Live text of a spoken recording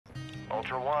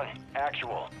Ultra One,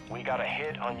 actual. We got a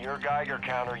hit on your Geiger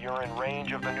counter. You're in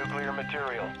range of the nuclear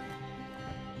material.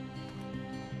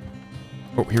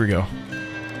 Oh, here we go.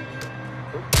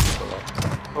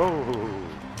 Oh.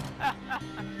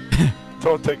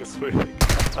 Don't take a swing.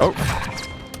 Oh.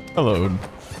 Hello.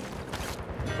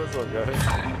 What's up, guys?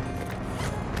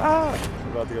 Ah!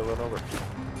 I'm about to get run over.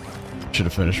 Should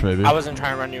have finished, maybe. I wasn't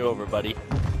trying to run you over, buddy.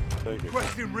 Thank you.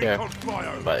 Yeah.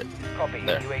 But Copy.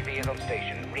 there. UAV is on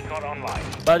station. Recon online.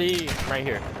 Buddy, right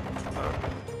here.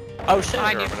 Oh shit.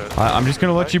 I'm just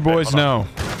gonna let you boys know.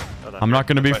 I'm not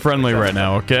gonna be friendly right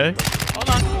now, okay? Hold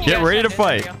on. Get ready to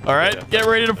fight. All right, get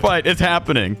ready to fight. It's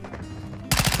happening.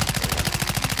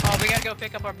 Oh, we gotta go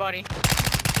pick up our buddy.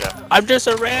 Yeah. I'm just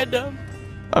a random.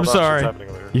 I'm sorry.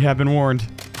 You have been warned.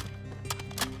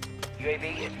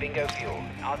 UAV is bingo fuel.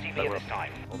 RTV at this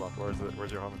time. Hold on.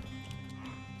 Where's your homie?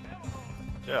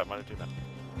 Yeah, minus 2 men.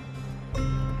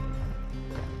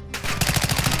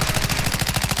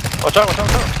 Watch out, watch out,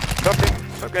 watch out. Jumping.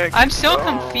 Okay. I'm so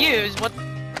confused. What?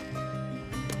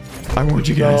 I warned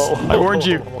you guys. No. I warned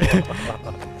you.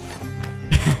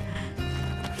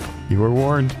 You were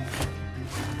warned.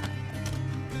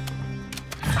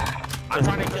 I'm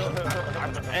trying to kill.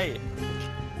 Hey.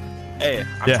 Hey,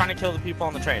 I'm Yeah. trying to kill the people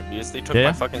on the train because they took Yeah?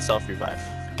 my fucking self revive.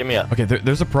 Give me up. Okay,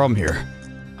 there's a problem here.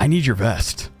 I need your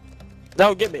vest.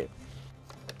 No, give me.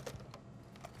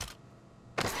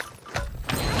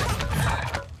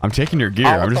 I'm taking your gear.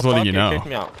 I'm just letting you know. Kick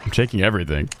me out. I'm taking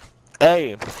everything.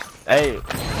 Hey. Hey.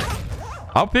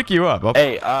 I'll pick you up.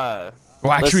 Hey, Well,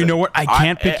 actually, listen, you know what? I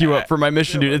can't pick you up for my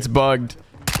mission, dude. It's bugged.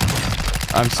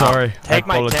 I'm sorry. Take I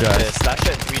my apologize. Tempest. That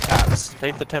shit 3 taps.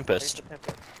 Take the Tempest.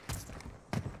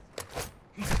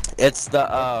 It's the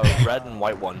red and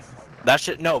white one. That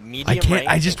shit, no, medium I can't. range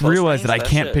I and just close realized that I range,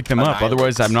 can't shit pick them up.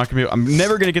 Otherwise, I'm not gonna be. I'm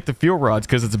never gonna get the fuel rods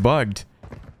because it's bugged.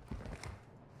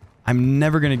 I'm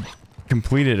never gonna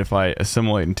complete it if I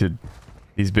assimilate into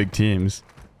these big teams.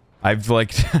 I've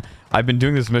been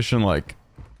doing this mission like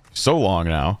so long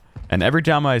now, and every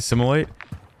time I assimilate,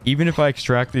 even if I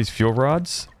extract these fuel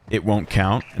rods, it won't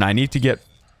count, and I need to get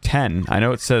 10. I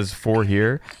know it says 4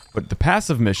 here, but the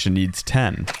passive mission needs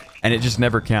 10, and it just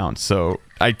never counts. So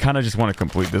I kind of just want to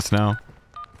complete this now,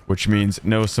 which means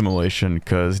no assimilation,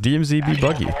 because DMZ be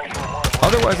buggy.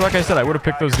 Otherwise, like I said, I would have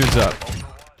picked those dudes up.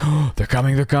 They're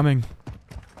coming, they're coming.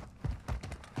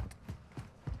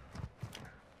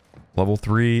 Level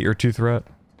 3 or 2 threat.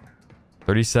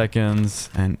 30 seconds,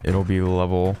 and it'll be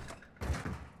level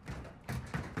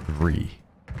 3.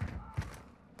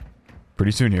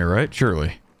 Pretty soon here, right?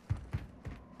 Surely.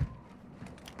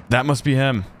 That must be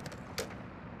him.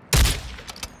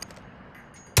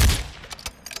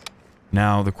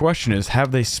 Now, the question is,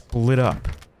 have they split up?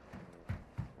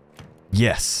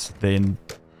 Yes, they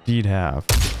indeed have.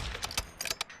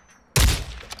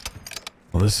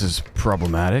 Well, this is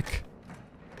problematic.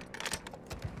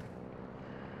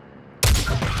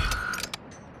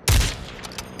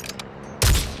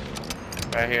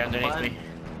 Right here underneath me.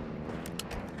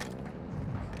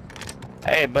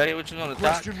 Hey, buddy, what you gonna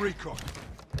talk? You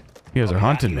guys are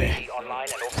hunting me. Online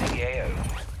and off PAO.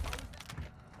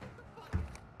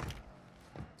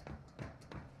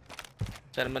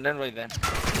 Send him an invite then.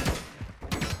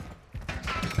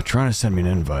 They're trying to send me an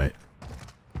invite.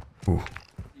 Ooh.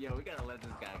 Yo, we gotta let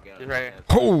this guy go. He's right here.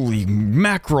 Holy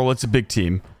mackerel, it's a big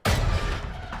team.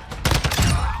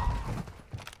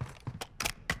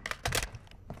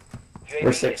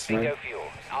 We're 6, bingo fuel.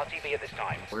 RTV at this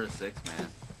time. We're 6,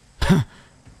 man.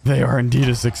 They are indeed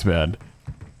a 6-man.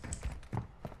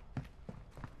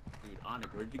 Dude,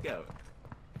 Onik, where'd you go?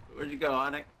 Where'd you go,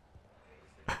 Onik?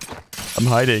 I'm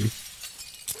hiding.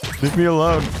 Leave me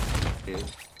alone. Dude.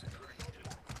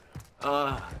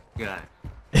 Oh, God.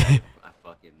 I've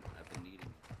been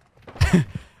needing.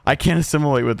 I can't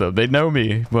assimilate with them. They know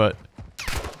me, but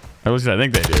at least I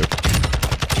think they do.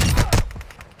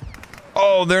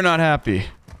 Oh, they're not happy.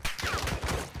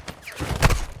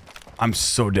 I'm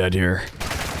so dead here.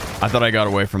 I thought I got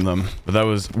away from them, but that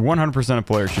was 100% a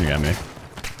player shooting at me.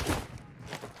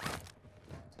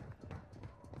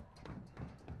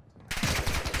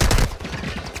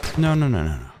 No, no, no,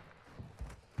 no, no.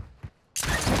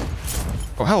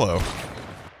 Oh, hello.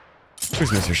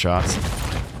 Please miss your shots.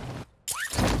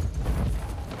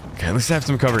 Okay, at least I have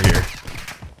some cover here.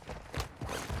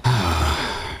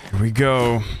 Here we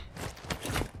go.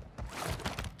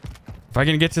 If I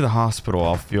can get to the hospital,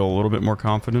 I'll feel a little bit more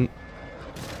confident.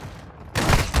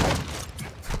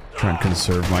 Try and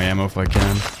conserve my ammo if I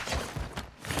can.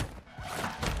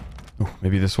 Oh,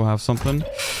 maybe this will have something.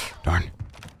 Darn.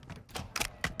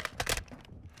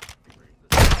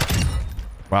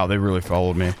 Wow, they really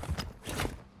followed me.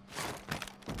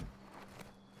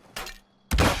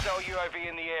 UAV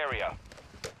in the area.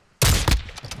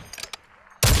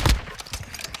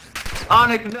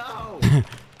 Onyx, no!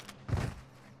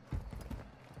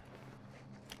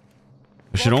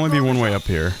 There should only be one way up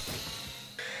here.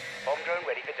 Home drone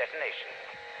ready for detonation.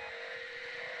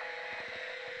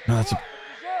 No, that's a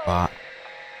bot.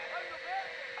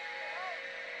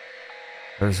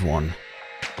 There's one.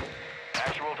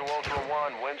 Actual to Ultra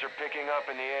One, winds are picking up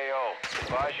in the AO.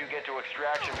 Advise you get to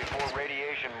extraction before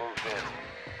radiation moves in.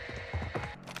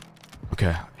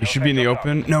 Okay, he should be in the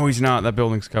open. No, he's not. That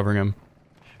building's covering him.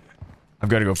 I've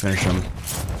got to go finish him.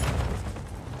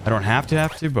 I don't have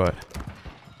to, but...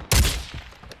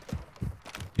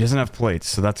 He doesn't have plates,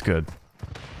 so that's good.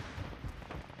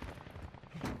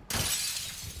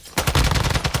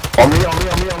 On me.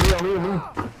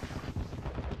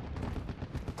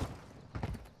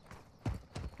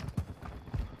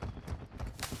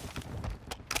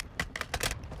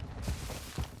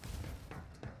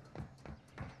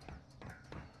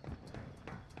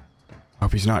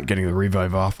 Hope he's not getting the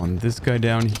revive off on this guy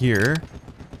down here.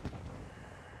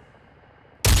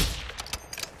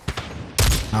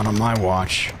 Not on my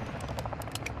watch.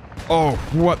 Oh,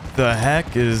 what the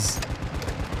heck is...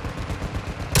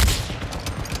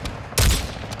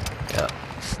 Yeah,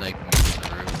 snake moved in the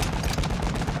roof.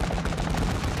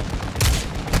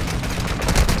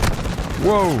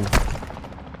 Whoa!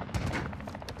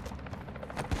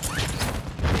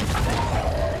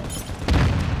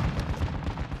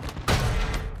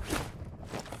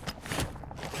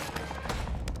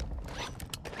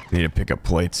 Need to pick up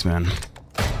plates, man.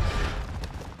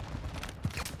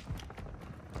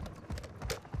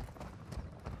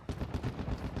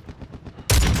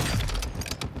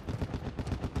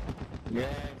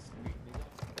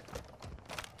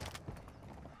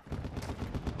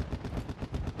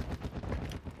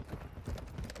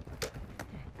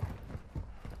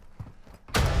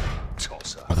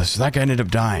 Oh, that guy ended up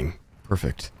dying.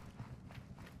 Perfect.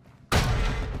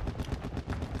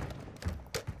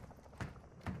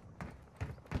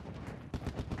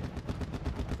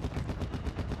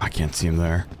 I can't see him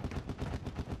there.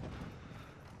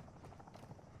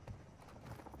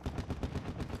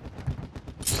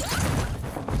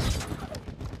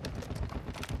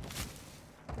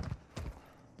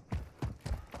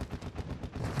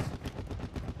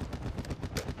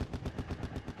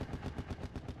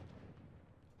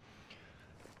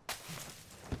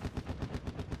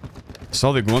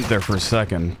 Saw the glint there for a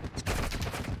second.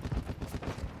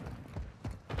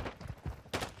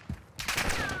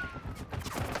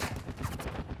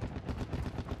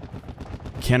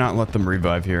 Cannot let them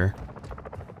revive here.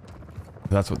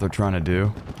 That's what they're trying to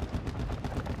do.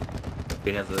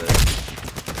 He has a...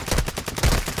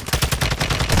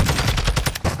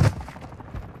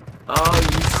 Oh,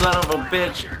 you son of a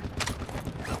bitch!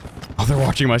 Oh, they're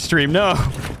watching my stream. No!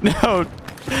 No!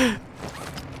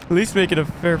 At least make it a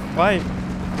fair fight.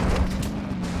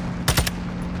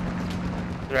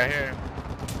 Right here.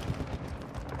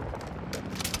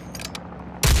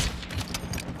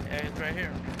 Yeah, it's right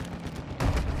here.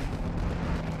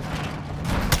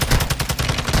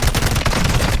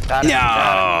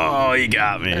 No! You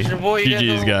got me. That's your boy, you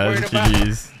GG's, guys guys. are worried about.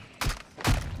 GG's.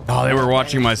 Oh, they were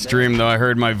watching my stream, though. I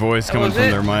heard my voice That coming was from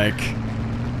it? their mic.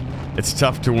 It's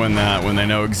tough to win that when they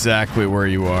know exactly where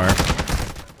you are.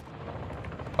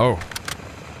 Oh.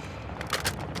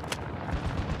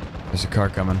 There's a car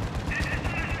coming.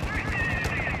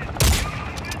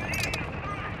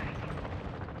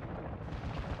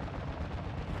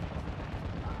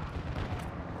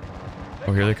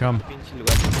 Oh, here they come.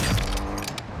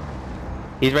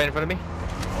 He's right in front of me.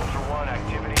 Ultra One,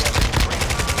 activity has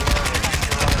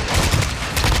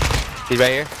He's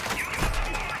right here.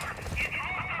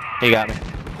 He got me.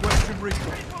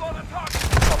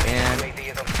 Man,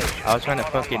 I was trying to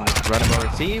fucking run him over.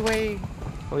 Sí, güey.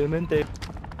 Obviamente.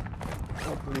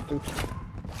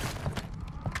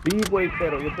 Sí, güey,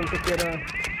 pero yo pensé que era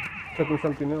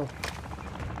Santineo.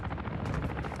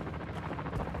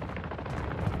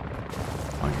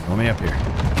 Let me up here.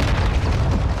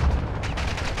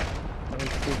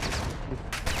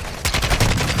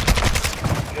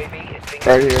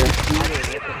 Right here.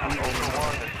 Ultra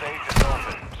One, the safe is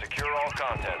open. Secure all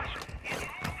contents.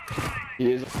 He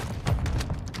is.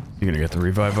 You gonna get the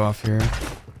revive off here?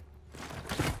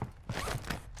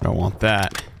 I don't want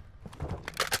that.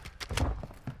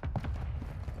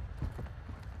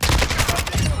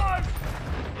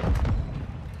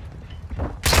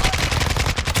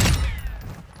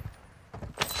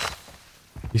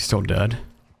 He's still dead.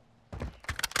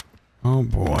 Oh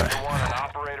boy. Ultra One, an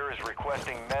operator is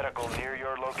requesting medical near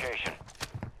your location.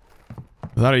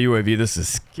 Without a UAV, this is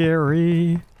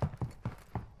scary.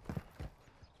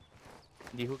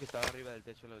 dijo que estaba arriba del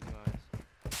techo la última vez.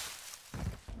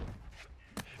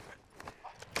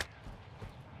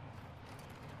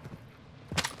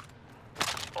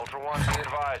 Ultra One, be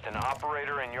advised, an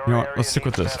operator in your You know area what? Let's stick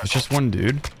with needs this. It's medical. just one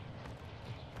dude.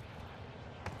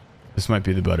 This might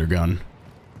be the better gun.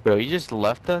 Bro, you just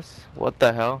left us? What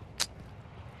the hell?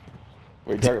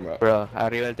 What are you talking about? Bro,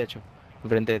 arriba del techo.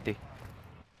 Enfrente de ti.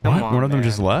 What? Come on, One of them man.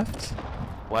 just left?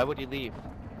 Why would you leave?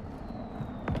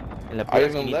 En la I pura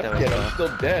haven't esquinita, left yet. bro. I'm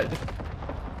still dead.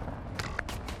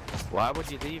 Why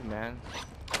would you leave, man?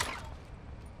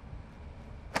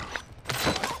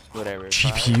 Whatever. if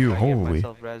I- GPU, if I holy. get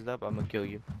myself razzed up, I'm gonna kill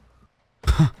you.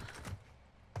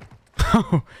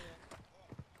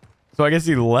 So I guess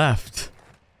he left.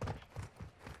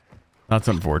 That's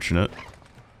unfortunate.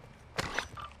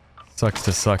 Sucks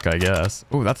to suck, I guess.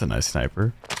 Oh, that's a nice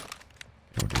sniper.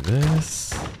 We'll do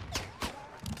this.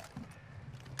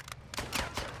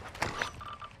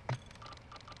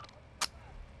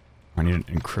 I need an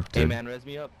encrypted. Hey man, res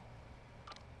me up.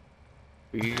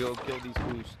 We can go kill these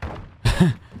fools.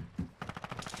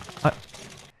 I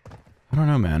don't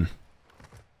know, man.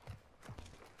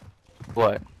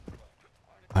 What?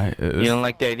 You don't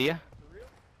like the idea?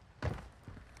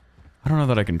 I don't know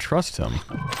that I can trust him.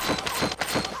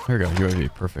 There we go,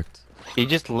 UAV, perfect. He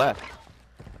just left.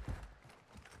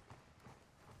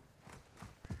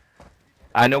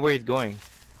 I know where he's going.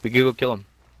 We can go kill him.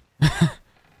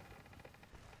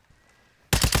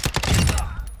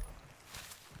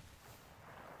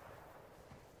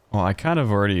 Well, I kind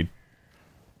of already.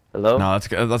 Hello? No, that's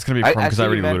gonna be a problem because I see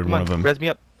already you, man. looted Come one on, of them. Res me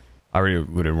up. I already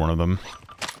looted one of them.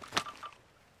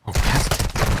 Oh, yes.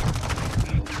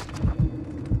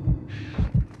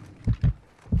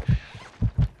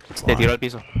 Te tiro al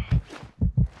piso.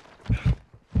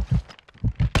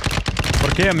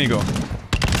 ¿Por qué, amigo?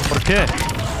 ¿Por qué?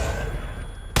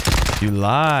 You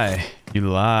lie. You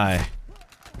lie.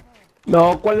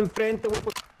 No, ¿cuál enfrente, güey?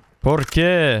 ¿Por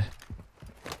qué?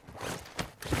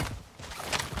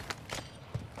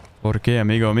 ¿Por qué,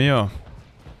 amigo mío?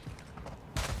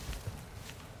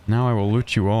 Now I will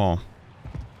loot you all.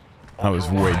 I was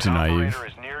way too naive.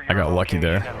 I got lucky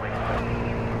there.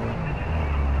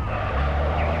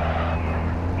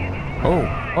 Oh,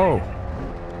 oh.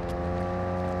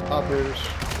 Operators.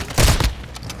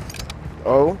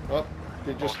 Oh,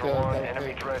 they just Ultra One,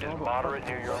 enemy threat is moderate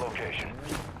near your location.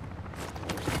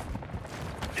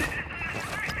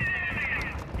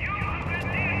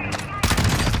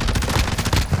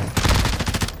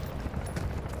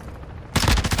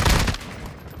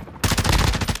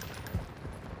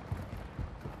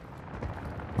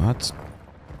 Well, that's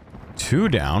 2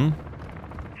 down.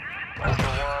 Ultra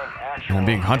One, actual. I'm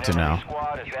being hunted Enemy now.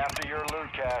 Squad is after your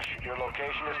loot cache. Your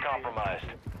location is compromised.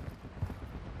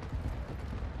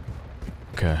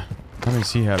 Okay. Let me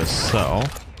see how to sell.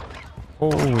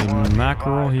 Holy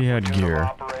mackerel, he had Platoon of gear.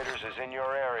 operators is in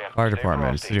your area. Fire Stay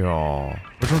department, frosty. city hall.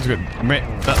 Which one's good? Ay,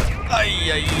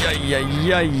 ay, ay,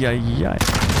 ay, ay, ay, ay.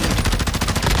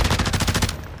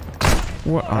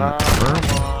 What on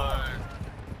earth?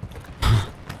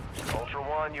 Ultra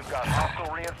One, you've got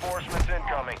hostile reinforcements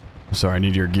incoming. I'm sorry, I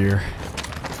need your gear.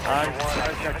 Ultra One,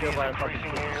 activity is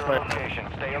increasing near your location.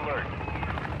 Stay alert.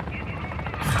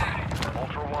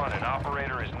 Ultra One, an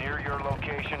operator is near your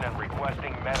location and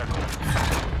requesting medical.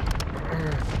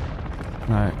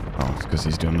 Alright. Oh, it's because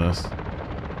he's doing this.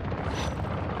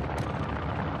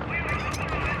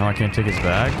 Oh, I can't take his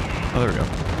bag? Oh, there we go.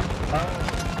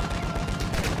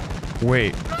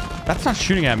 Wait. That's not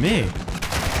shooting at me.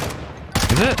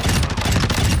 Is it?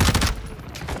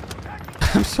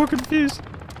 I'm so confused.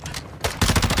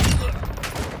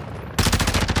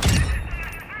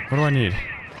 What do I need?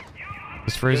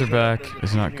 This Razorback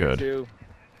is not good.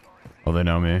 Oh, they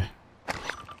know me.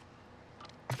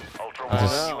 Ultra I One,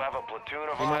 just- you have a platoon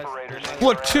of operators in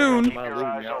Platoon? your area. Keep your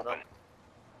eyes open.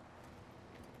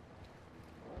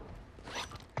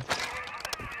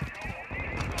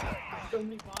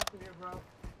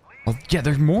 Oh, yeah,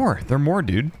 there's more. There are more,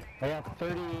 dude. I got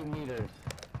 30 meters.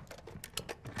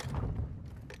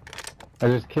 I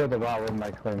just killed a bot with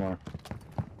my claymore.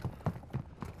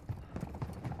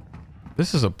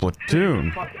 This is a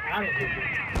platoon.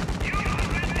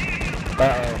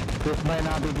 Uh-oh. This might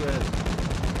not be good.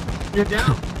 You're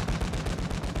down.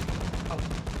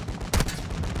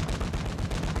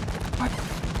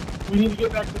 We need to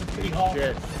get back to the city hall.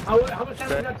 Yes. How much time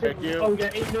we got to? Thank you. Oh, we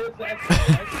got 8 minutes left.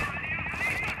 Right?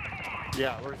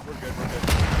 Yeah, we're good, we're good.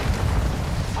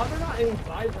 How there not any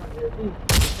guys on here? Ooh,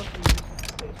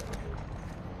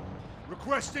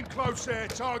 Requesting close air,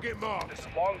 target mark. This is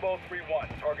Longbow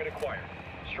 3-1, target acquired.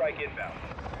 Strike inbound.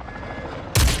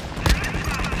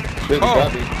 There's a Oh,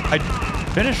 copy.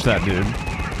 Finish that, dude.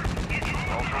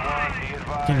 Ultra One, be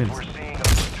advised, we're seeing a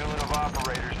platoon of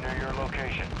operators near your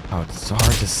location. Oh, it's so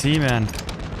hard to see, man.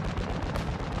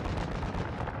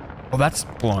 Oh, that's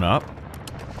blown up.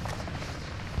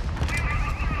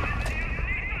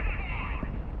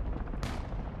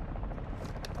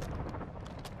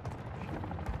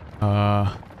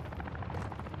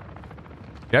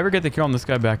 Did I ever get the kill on this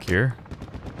guy back here?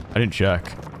 I didn't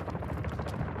check.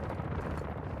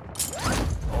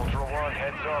 Ultra One,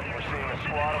 heads up. We're seeing a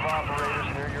squad of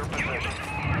operators near your position.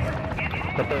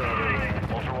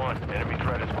 Ultra One, enemy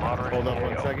threat is moderate. Hold on in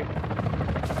 1 AO. second.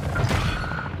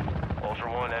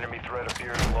 Ultra One, enemy threat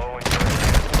appears low in your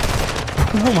area.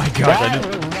 Oh my gosh, I That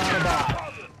didn't. was not a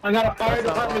bot. I got a fire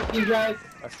department with you guys.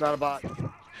 That's not a bot.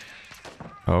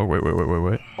 Oh, wait.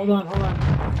 Hold on.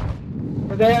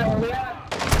 Where they at?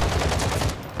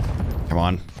 Come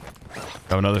on.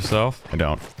 Have another self? I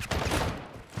don't.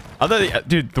 I thought,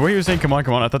 dude, the way he was saying, come on,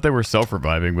 I thought they were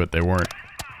self-reviving, but they weren't.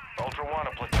 Ultra One,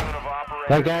 a platoon of operators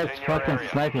That guy's in your fucking area.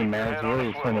 sniping, man. It's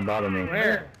really starting to bother me.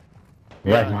 Where?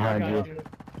 Yeah, behind you.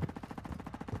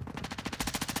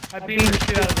 I beat the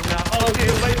shit out of him now. Oh,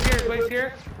 okay, wait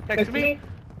here. Text me.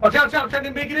 Watch out, I'm trying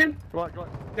to make it in. Come on.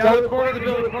 Down in the corner of the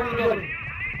building,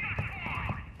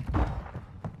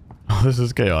 Oh, this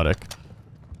is chaotic.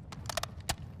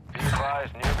 Be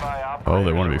advised, nearby Oh,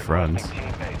 they operators want to be are friends.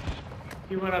 requesting teammates.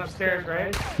 He went upstairs,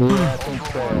 right? Yeah, I think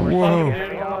so. Whoa.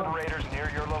 Enemy operators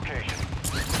near your location.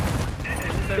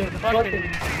 There's a fucking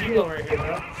helo right here,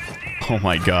 bro. Oh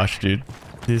my gosh, dude.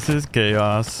 This is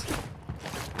chaos.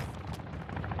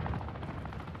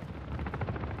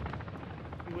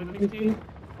 You with me, Steve?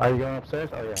 Are you going upstairs?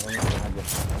 Oh, yeah. I'm behind you.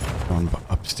 Going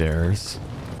upstairs.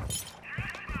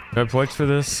 Do I have plates for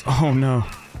this? Oh no.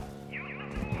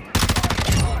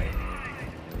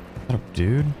 What up,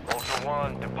 dude? Ultra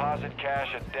One, deposit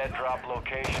cash at dead drop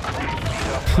location.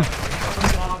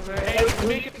 Hey, can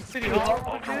we get to City Hall?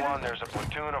 Ultra One, there's a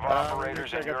platoon of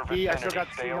operators in your I still vicinity. got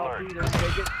Stay C alert. healthy. Let's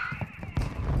take it.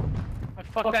 I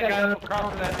fucked that guy up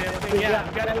across that damn thing. Yeah,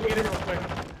 you gotta get in real quick.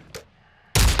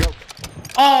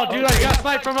 Oh, dude, I got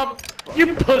sniped from up.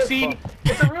 You pussy.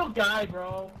 It's a real guy,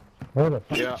 bro. Where the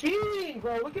fuck? He's Yeah. cheating,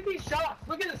 bro. Look at these shots.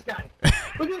 Look at this guy.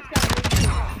 Look at this guy.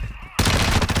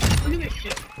 Look at this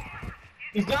shit.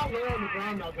 He's down low on the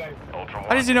ground now, guys. Ultra One,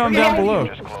 How does he know I'm down below?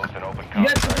 just closed an open You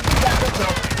guys contact. can repeat that, bro.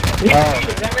 He's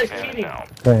cheating. That guy's Stand cheating. down.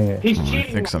 Dang it. He's I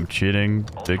cheating. think I'm cheating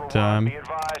big Ultra One, time. be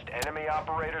advised, enemy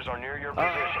operators are near your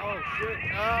position. Oh shit.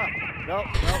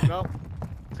 No.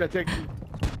 It's gonna take.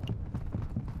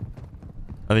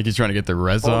 I think he's trying to get the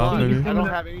res Hold off, on. maybe. I don't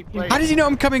have any plates. How does he know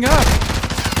I'm coming up?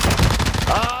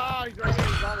 Ah, he's right here.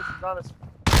 He's on us.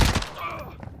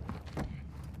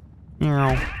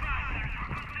 Meow.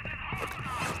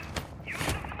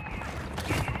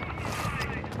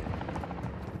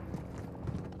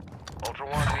 Ultra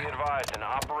One, be advised, an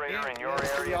operator in your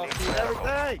area Y'all needs see medical.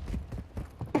 everything.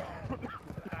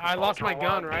 I lost my Ultra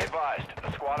gun, One, right? Be advised,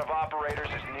 a squad of operators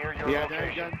is near your Yeah, that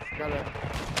location. gun's got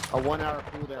a 1 hour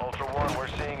cooldown. Ultra One, we're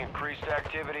seeing increased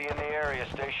activity in the area.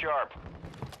 Stay sharp.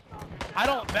 I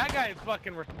don't. That guy is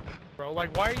fucking. Bro,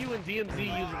 like, why are you in DMZ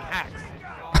using hacks?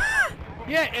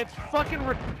 Yeah, it's fucking.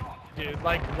 Dude,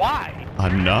 like, why?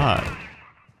 I'm not.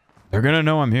 They're gonna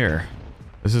know I'm here.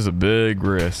 This is a big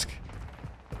risk.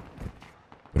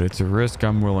 But it's a risk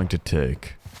I'm willing to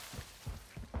take.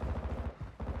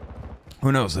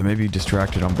 Who knows? They may be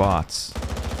distracted on bots.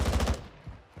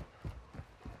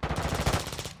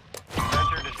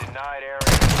 Entered a denied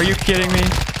area. Are you kidding me?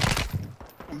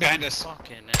 Behind us.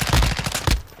 Fucking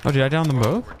Oh, did I down them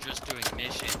both? we're just doing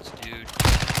missions, dude.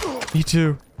 Me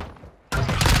too.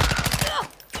 Ultra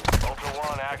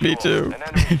One, actual. Me too. An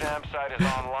enemy SAM site is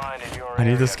online in your I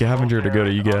need the area. scavenger to go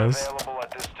to you Those guys. areas unavailable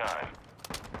at this time.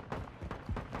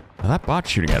 Now that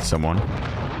bot's shooting at someone.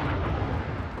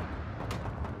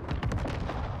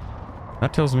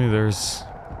 That tells me there's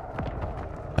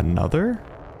another?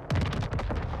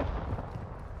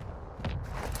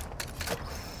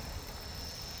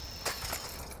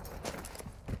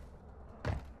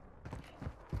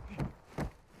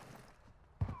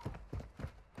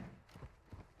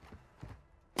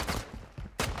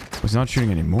 He's not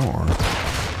shooting anymore.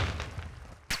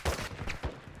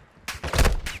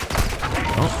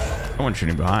 Oh, no one's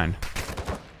shooting behind.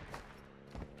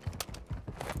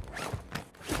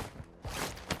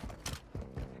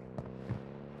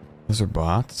 Those are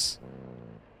bots.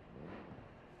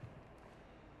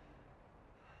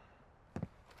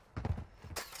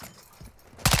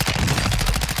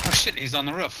 Oh shit, he's on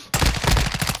the roof.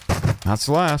 That's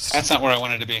the last. That's not where I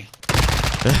wanted to be.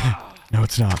 No,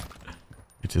 it's not.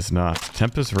 It is not.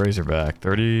 Tempest Razorback,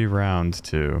 30 rounds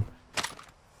too.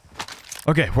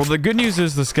 Okay, well the good news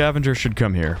is the scavenger should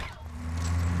come here.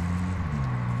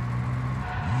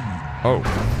 Oh.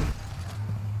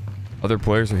 Other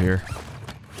players are here.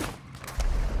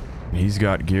 He's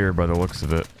got gear by the looks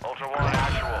of it. Ultra One,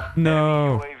 actual.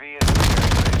 No. Enemy UAV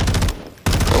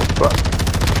is Oh, fuck.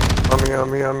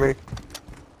 On me.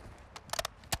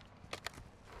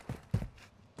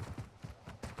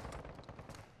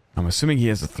 I'm assuming he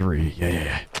has a 3.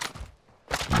 Yeah.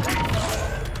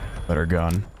 Better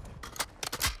gun.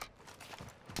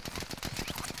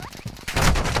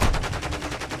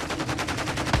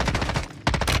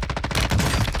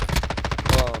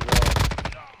 Oh,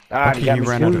 no. Ah, Okay, you got he me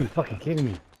ran out screwed. of- Fucking kidding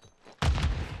me.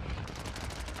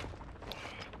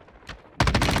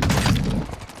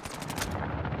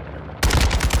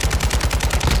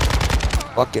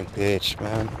 Fucking bitch,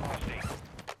 man.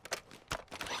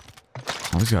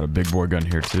 Oh, he's got a big boy gun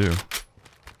here too.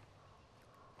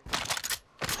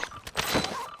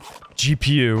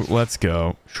 GPU, let's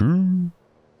go. Shoo.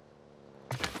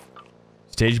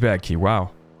 Stage bag key,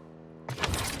 wow.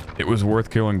 It was worth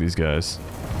killing these guys.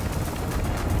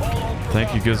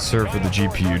 Thank you, good sir, for the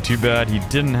GPU. Too bad he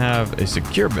didn't have a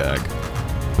secure bag,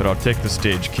 but I'll take the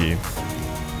stage key.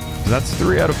 That's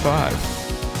 3 out of 5.